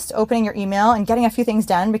even just opening your email and getting a few things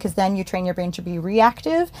done, because then you train your brain to be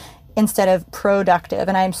reactive instead of productive.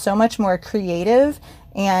 And I'm so much more creative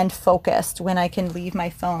and focused when I can leave my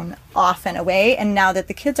phone off and away. And now that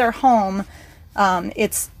the kids are home,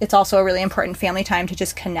 it's also a really important family time to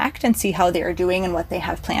just connect and see how they're doing and what they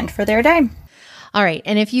have planned for their day. All right.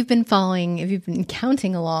 And if you've been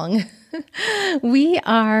counting along, we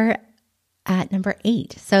are at number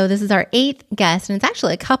 8. So this is our 8th guest, and it's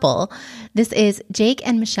actually a couple. This is Jake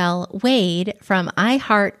and Michelle Wade from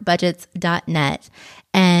iHeartBudgets.net.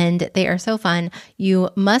 And they are so fun. You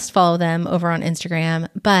must follow them over on Instagram,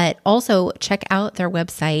 but also check out their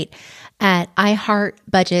website at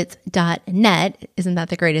iHeartBudgets.net. Isn't that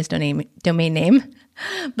the greatest domain name?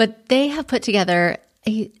 But they have put together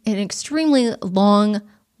an extremely long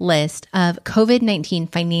list of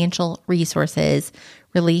COVID-19 financial resources,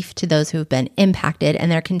 relief to those who have been impacted,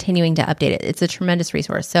 and they're continuing to update it. It's a tremendous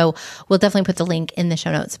resource. So we'll definitely put the link in the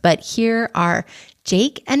show notes. But here are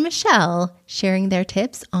Jake and Michelle sharing their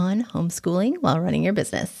tips on homeschooling while running your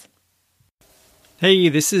business. Hey,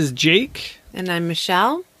 this is Jake. And I'm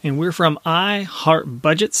Michelle. And we're from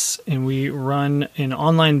iHeartBudgets, and we run an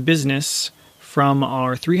online business from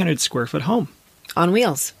our 300 square foot home. On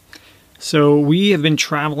wheels. So we have been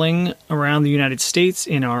traveling around the United States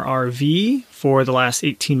in our RV for the last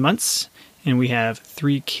 18 months, and we have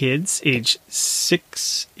 3 kids, age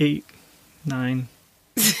 6, 8, 9,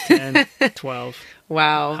 10, 12.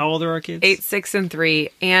 Wow. How old are our kids? 8, 6, and 3,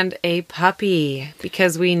 and a puppy,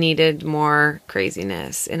 because we needed more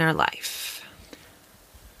craziness in our life.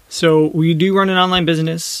 So we do run an online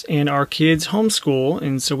business, and our kids homeschool,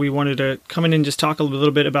 and so we wanted to come in and just talk a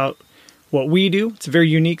little bit about what we do. It's a very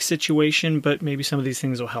unique situation, but maybe some of these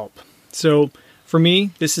things will help. So for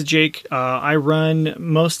me, this is Jake. I run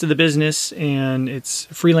most of the business, and it's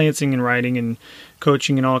freelancing and writing and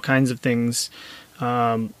coaching and all kinds of things.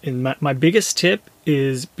 And my biggest tip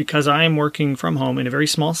is, because I am working from home in a very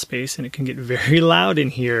small space and it can get very loud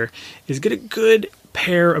in here, is get a good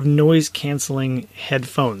pair of noise canceling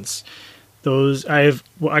headphones. Those I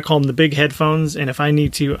call them the big headphones, and if I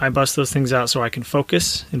need to, I bust those things out so I can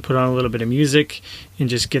focus and put on a little bit of music and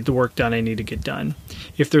just get the work done I need to get done.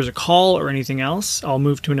 If there's a call or anything else, I'll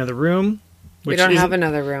move to another room. We don't have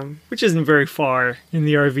another room. Which isn't very far in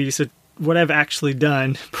the RV. So what I've actually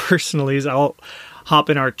done personally is I'll hop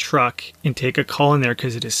in our truck and take a call in there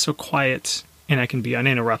because it is so quiet and I can be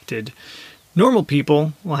uninterrupted. Normal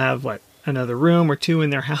people will have another room or 2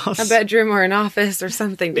 in their house. A bedroom or an office or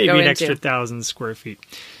something to maybe go into. Maybe an extra 1,000 square feet.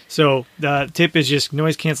 So the tip is just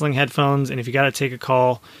noise canceling headphones. And if you got to take a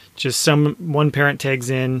call, just one parent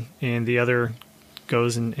tags in and the other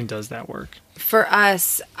goes and does that work. For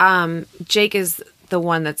us, Jake is the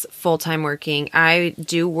one that's full-time working. I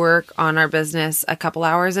do work on our business a couple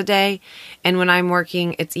hours a day. And when I'm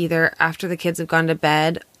working, it's either after the kids have gone to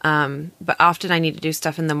bed, but often I need to do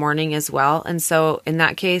stuff in the morning as well. And so in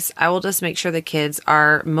that case, I will just make sure the kids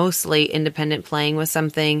are mostly independent playing with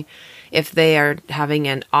something. If they are having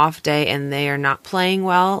an off day and they are not playing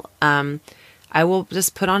well, I will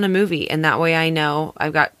just put on a movie. And that way I know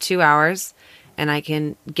I've got 2 hours and I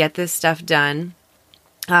can get this stuff done.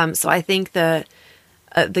 So I think the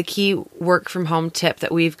key work from home tip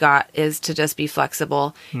that we've got is to just be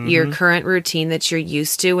flexible. Mm-hmm. Your current routine that you're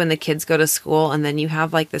used to when the kids go to school and then you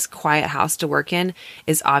have this quiet house to work in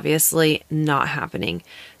is obviously not happening.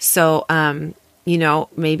 So,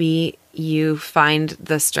 maybe you find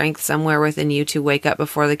the strength somewhere within you to wake up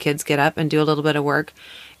before the kids get up and do a little bit of work.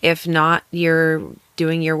 If not, you're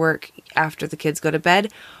doing your work after the kids go to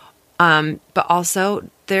bed. But also,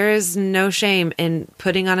 there is no shame in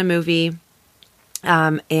putting on a movie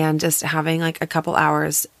and just having like a couple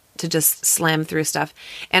hours to just slam through stuff.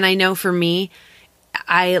 And I know for me,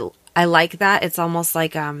 I like that. It's almost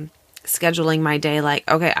like scheduling my day. Like,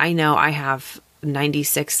 okay, I know I have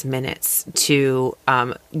 96 minutes to,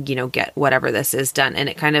 get whatever this is done. And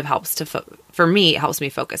it kind of helps for me, it helps me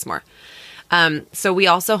focus more. So we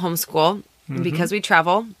also homeschool because we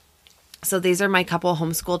travel. So these are my couple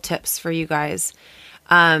homeschool tips for you guys.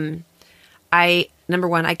 Number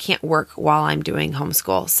one, I can't work while I'm doing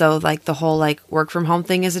homeschool. So like the whole like work from home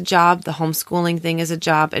thing is a job, the homeschooling thing is a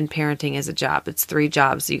job, and parenting is a job. It's 3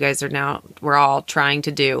 jobs you guys we're all trying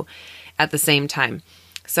to do at the same time.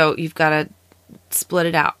 So you've got to split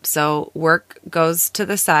it out. So work goes to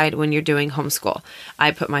the side when you're doing homeschool.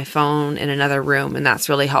 I put my phone in another room, and that's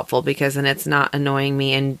really helpful because then it's not annoying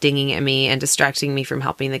me and dinging at me and distracting me from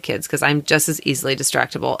helping the kids because I'm just as easily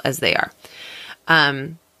distractible as they are.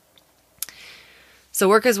 So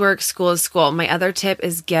work is work, school is school. My other tip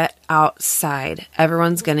is get outside.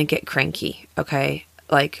 Everyone's going to get cranky, okay?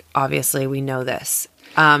 Like, obviously, we know this.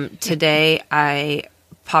 Today, I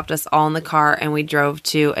popped us all in the car and we drove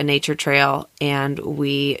to a nature trail and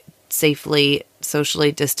we safely,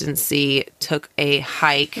 socially distanced, took a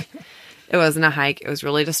hike. It wasn't a hike. It was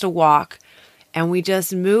really just a walk. And we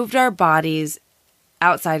just moved our bodies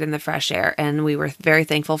outside in the fresh air. And we were very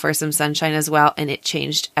thankful for some sunshine as well. And it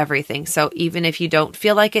changed everything. So even if you don't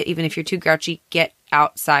feel like it, even if you're too grouchy, get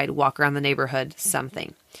outside, walk around the neighborhood,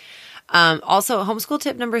 something. Also, homeschool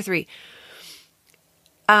tip number 3.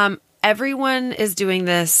 Everyone is doing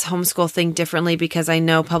this homeschool thing differently because I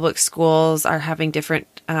know public schools are having different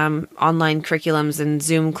online curriculums and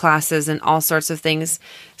Zoom classes and all sorts of things.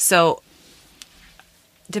 So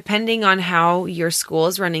depending on how your school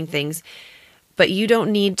is running things, but you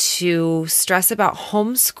don't need to stress about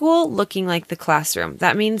homeschool looking like the classroom.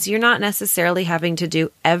 That means you're not necessarily having to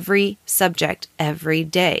do every subject every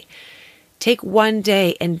day. Take one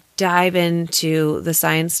day and dive into the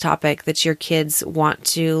science topic that your kids want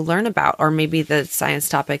to learn about, or maybe the science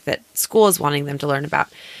topic that school is wanting them to learn about.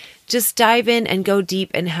 Just dive in and go deep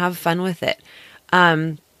and have fun with it.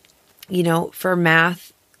 For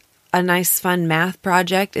math, a nice fun math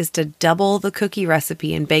project is to double the cookie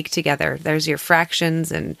recipe and bake together. There's your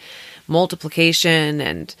fractions and multiplication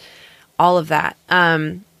and all of that.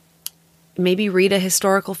 Maybe read a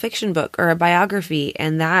historical fiction book or a biography,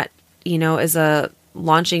 and that is a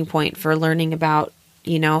launching point for learning about,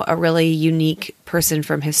 a really unique person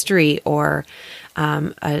from history or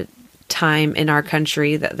a time in our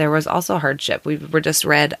country that there was also hardship. We were just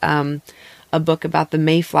read a book about the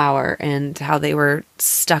Mayflower and how they were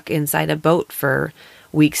stuck inside a boat for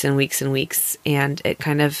weeks and weeks and weeks. And it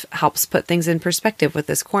kind of helps put things in perspective with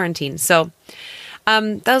this quarantine. So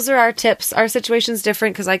those are our tips. Our situation's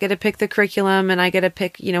different because I get to pick the curriculum and I get to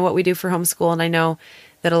pick, what we do for homeschool. And I know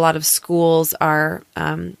that a lot of schools are,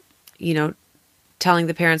 telling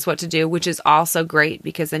the parents what to do, which is also great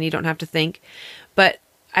because then you don't have to think. But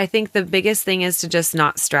I think the biggest thing is to just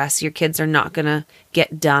not stress. Your kids are not going to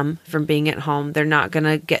get dumb from being at home. They're not going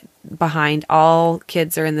to get behind. All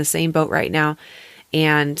kids are in the same boat right now.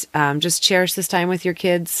 And just cherish this time with your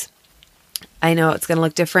kids. I know it's going to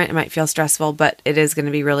look different. It might feel stressful, but it is going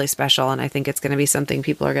to be really special. And I think it's going to be something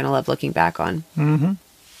people are going to love looking back on. Mm-hmm.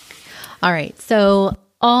 All right. So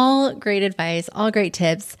all great advice, all great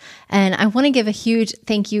tips. And I want to give a huge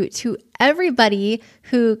thank you to everybody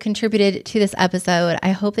who contributed to this episode.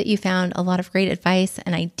 I hope that you found a lot of great advice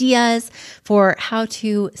and ideas for how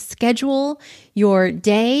to schedule your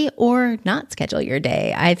day or not schedule your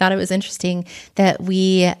day. I thought it was interesting that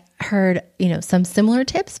we heard, some similar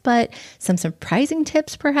tips, but some surprising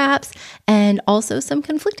tips perhaps, and also some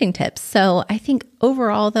conflicting tips. So I think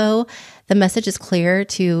overall though, the message is clear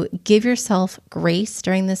to give yourself grace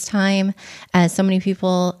during this time. As so many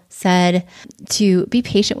people said, to be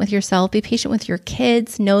patient with yourself, be patient with your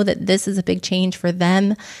kids, know that this is a big change for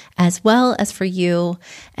them as well as for you.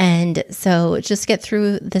 And so just get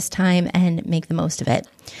through this time and make the most of it.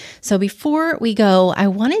 So before we go, I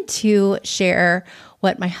wanted to share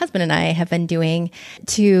what my husband and I have been doing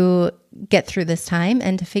to get through this time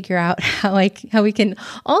and to figure out how we can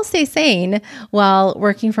all stay sane while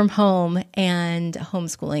working from home and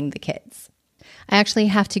homeschooling the kids. I actually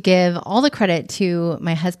have to give all the credit to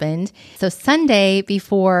my husband. So Sunday,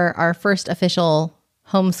 before our first official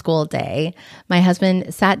homeschool day, my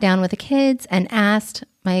husband sat down with the kids and asked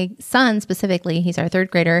my son specifically, he's our 3rd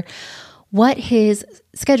grader, what his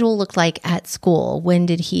schedule looked like at school. When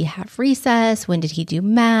did he have recess? When did he do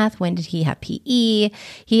math? When did he have PE?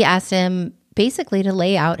 He asked him basically to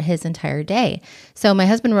lay out his entire day. So my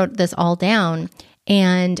husband wrote this all down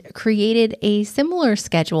and created a similar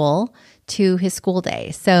schedule to his school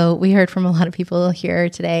day. So we heard from a lot of people here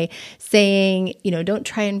today saying, don't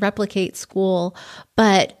try and replicate school.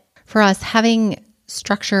 But for us, having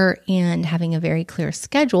structure and having a very clear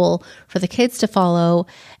schedule for the kids to follow,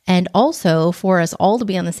 and also for us all to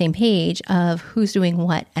be on the same page of who's doing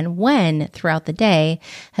what and when throughout the day,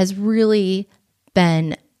 has really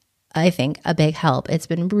been, I think, a big help. It's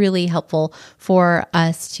been really helpful for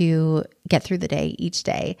us to get through the day each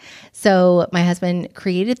day. So my husband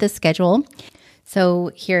created this schedule.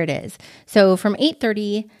 So here it is. So from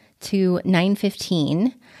 8:30 to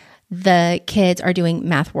 9:15, the kids are doing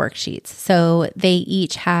math worksheets. So they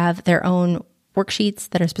each have their own worksheets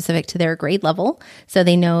that are specific to their grade level. So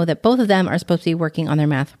they know that both of them are supposed to be working on their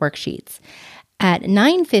math worksheets. At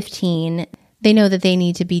 9:15, they know that they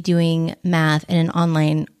need to be doing math in an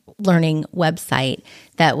online learning website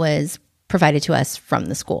that was provided to us from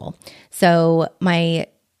the school. So my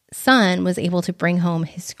son was able to bring home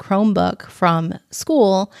his Chromebook from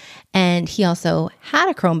school, and he also had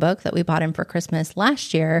a Chromebook that we bought him for Christmas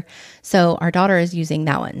last year. So our daughter is using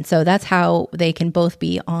that one. So that's how they can both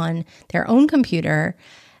be on their own computer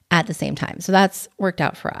at the same time. So that's worked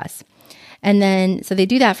out for us. And then, so they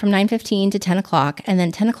do that from 9:15 to 10 o'clock. And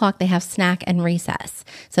then 10 o'clock, they have snack and recess.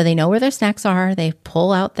 So they know where their snacks are. They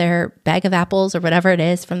pull out their bag of apples or whatever it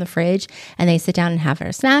is from the fridge, and they sit down and have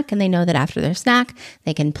their snack. And they know that after their snack,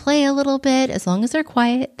 they can play a little bit as long as they're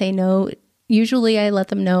quiet. They know, usually I let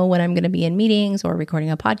them know when I'm going to be in meetings or recording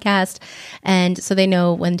a podcast. And so they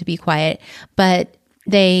know when to be quiet, but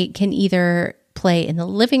they can either play in the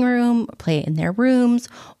living room, play in their rooms,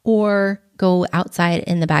 or go outside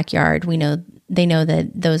in the backyard. They know that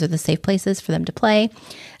those are the safe places for them to play.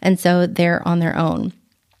 And so they're on their own.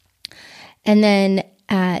 And then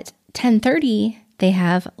at 10:30, they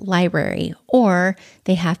have library, or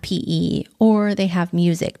they have PE, or they have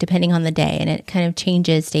music, depending on the day. And it kind of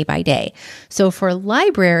changes day by day. So for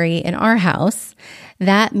library in our house,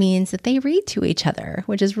 that means that they read to each other,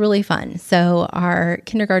 which is really fun. So our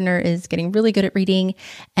kindergartner is getting really good at reading,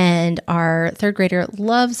 and our third grader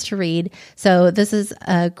loves to read. So this is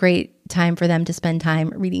a great time for them to spend time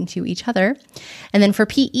reading to each other. And then for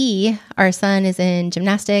PE, our son is in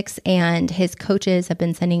gymnastics, and his coaches have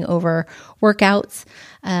been sending over workouts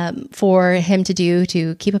for him to do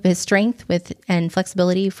to keep up his strength and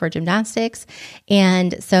flexibility for gymnastics.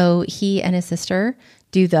 And so he and his sister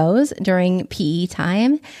do those during PE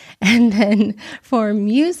time. And then for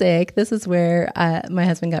music, this is where my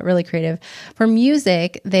husband got really creative. For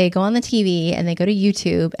music, they go on the TV and they go to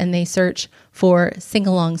YouTube and they search for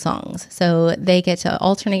sing-along songs. So they get to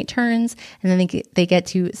alternate turns, and then they get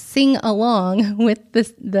to sing along with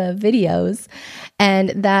the videos, and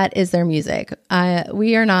that is their music.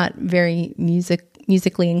 We are not very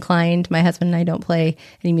musically inclined. My husband and I don't play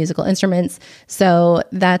any musical instruments, so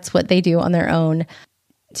that's what they do on their own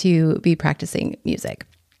to be practicing music.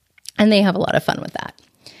 And they have a lot of fun with that.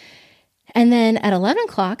 And then at 11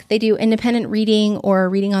 o'clock, they do independent reading or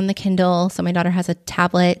reading on the Kindle. So my daughter has a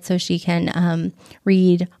tablet, so she can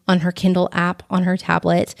read on her Kindle app on her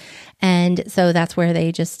tablet. And so that's where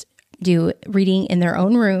they just do reading in their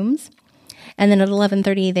own rooms. And then at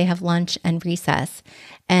 11:30, they have lunch and recess.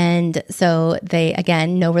 And so they,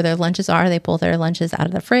 again, know where their lunches are. They pull their lunches out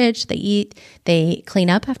of the fridge. They eat. They clean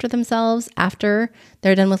up after themselves after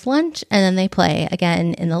they're done with lunch. And then they play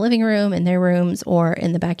again in the living room, in their rooms, or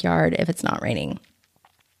in the backyard if it's not raining.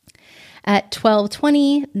 At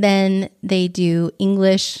 12:20, then they do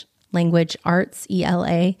English Language Arts,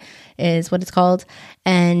 ELA is what it's called.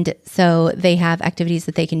 And so they have activities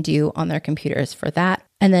that they can do on their computers for that.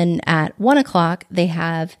 And then at 1 o'clock, they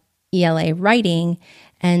have ELA Writing.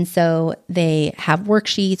 And so they have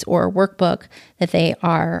worksheets or a workbook that they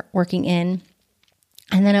are working in.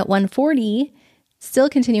 And then at 1:40, still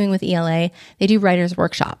continuing with ELA, they do writer's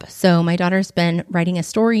workshop. So my daughter's been writing a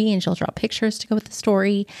story, and she'll draw pictures to go with the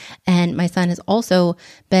story. And my son has also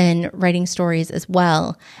been writing stories as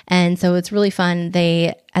well. And so it's really fun.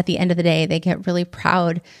 At the end of the day, they get really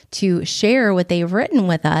proud to share what they've written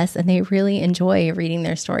with us, and they really enjoy reading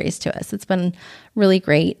their stories to us. It's been really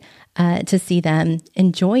great to see them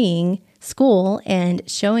enjoying school and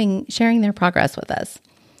sharing their progress with us.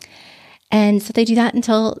 And so they do that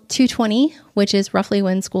until 2:20, which is roughly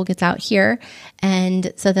when school gets out here.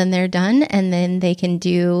 And so then they're done, and then they can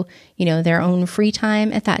do, their own free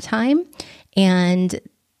time at that time. And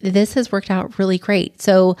this has worked out really great.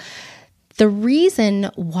 So The reason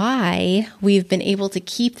why we've been able to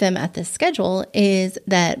keep them at this schedule is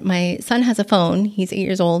that my son has a phone. He's 8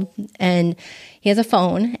 years old and he has a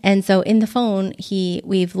phone. And so in the phone,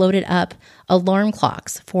 we've loaded up alarm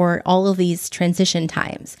clocks for all of these transition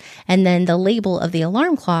times. And then the label of the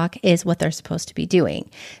alarm clock is what they're supposed to be doing.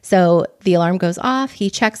 So the alarm goes off, he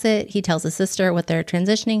checks it, he tells his sister what they're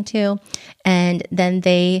transitioning to, and then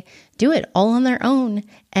they do it all on their own.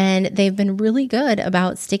 And they've been really good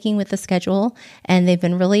about sticking with the schedule, and they've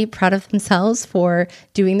been really proud of themselves for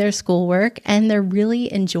doing their schoolwork, and they're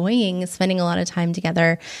really enjoying spending a lot of time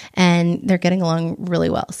together, and they're getting along really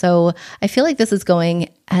well. So I feel like this is going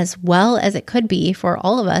as well as it could be for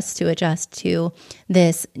all of us to adjust to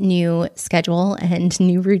this new schedule and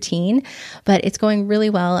new routine, but it's going really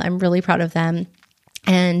well. I'm really proud of them.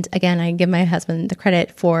 And again, I give my husband the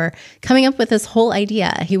credit for coming up with this whole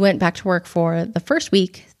idea. He went back to work for the first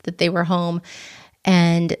week that they were home.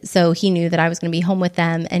 And so he knew that I was going to be home with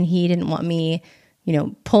them, and he didn't want me,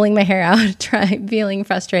 pulling my hair out, feeling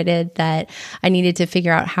frustrated that I needed to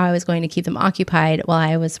figure out how I was going to keep them occupied while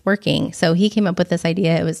I was working. So he came up with this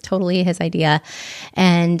idea. It was totally his idea,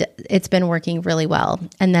 and it's been working really well.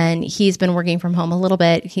 And then he's been working from home a little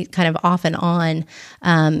bit. He's kind of off and on.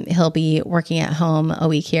 He'll be working at home a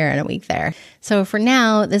week here and a week there. So for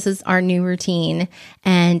now, this is our new routine,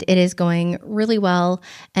 and it is going really well.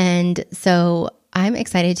 And so I'm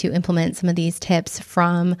excited to implement some of these tips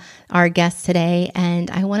from our guests today.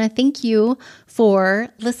 And I want to thank you for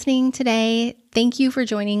listening today. Thank you for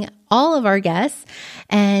joining all of our guests.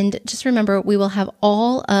 And just remember, we will have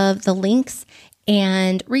all of the links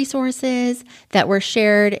and resources that were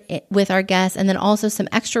shared with our guests, and then also some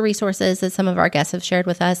extra resources that some of our guests have shared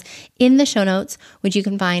with us in the show notes, which you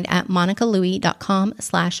can find at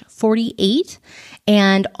monicalouie.com/48.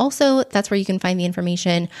 And also that's where you can find the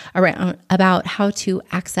information about how to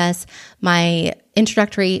access my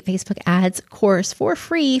introductory Facebook ads course for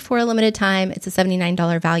free for a limited time. It's a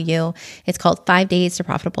 $79 value. It's called 5 Days to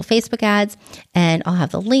Profitable Facebook Ads. And I'll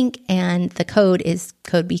have the link, and the code is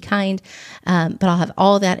code Be Kind. But I'll have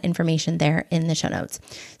all that information there in the show notes.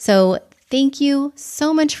 So thank you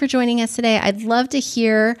so much for joining us today. I'd love to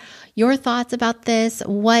hear your thoughts about this.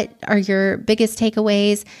 What are your biggest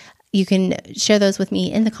takeaways? You can share those with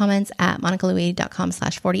me in the comments at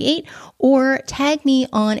monicalouie.com/48 or tag me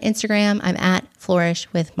on Instagram. I'm at Flourish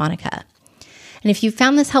with Monica. And if you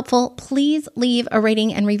found this helpful, please leave a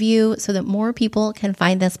rating and review so that more people can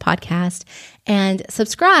find this podcast, and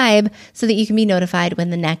subscribe so that you can be notified when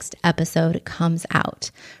the next episode comes out.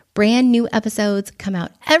 Brand new episodes come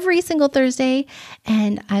out every single Thursday,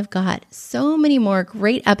 and I've got so many more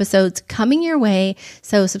great episodes coming your way.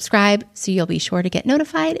 So subscribe so you'll be sure to get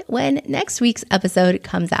notified when next week's episode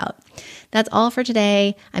comes out. That's all for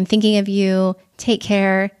today. I'm thinking of you. Take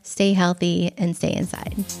care, stay healthy, and stay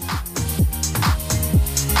inside.